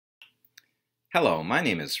Hello, my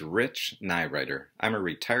name is Rich Neureuther. I'm a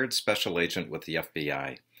retired special agent with the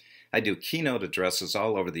FBI. I do keynote addresses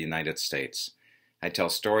all over the United States. I tell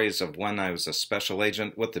stories of when I was a special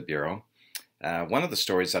agent with the Bureau. One of the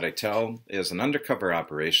stories that I tell is an undercover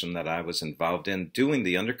operation that I was involved in doing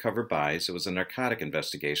the undercover buys. It was a narcotic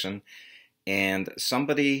investigation, and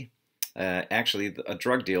somebody, actually a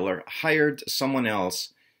drug dealer, hired someone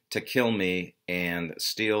else to kill me and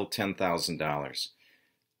steal $10,000.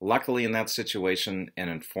 Luckily, in that situation, an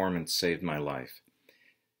informant saved my life.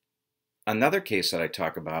 Another case that I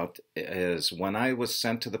talk about is when I was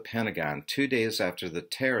sent to the Pentagon 2 days after the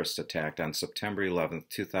terrorist attack on September 11th,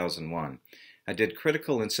 2001. I did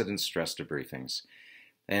critical incident stress debriefings,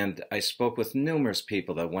 and I spoke with numerous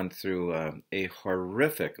people that went through a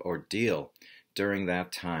horrific ordeal during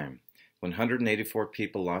that time. 184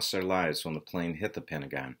 people lost their lives when the plane hit the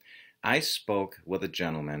Pentagon. I spoke with a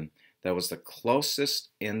gentleman that was the closest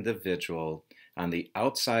individual on the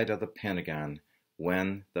outside of the Pentagon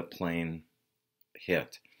when the plane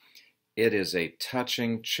hit. It is a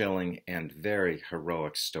touching, chilling, and very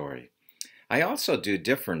heroic story. I also do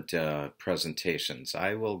different presentations.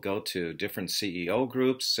 I will go to different CEO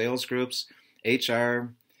groups, sales groups,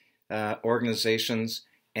 HR organizations,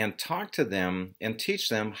 and talk to them and teach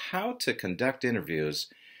them how to conduct interviews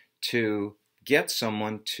to get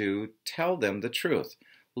someone to tell them the truth.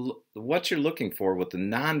 What you're looking for with the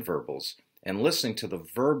nonverbals and listening to the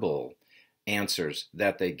verbal answers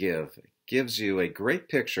that they give gives you a great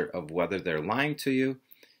picture of whether they're lying to you,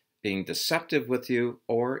 being deceptive with you,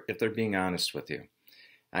 or if they're being honest with you.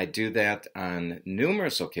 I do that on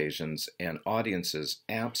numerous occasions, and audiences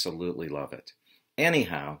absolutely love it.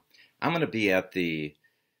 Anyhow, I'm going to be at the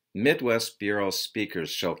Midwest Bureau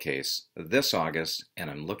Speakers Showcase this August, and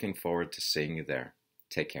I'm looking forward to seeing you there.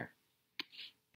 Take care.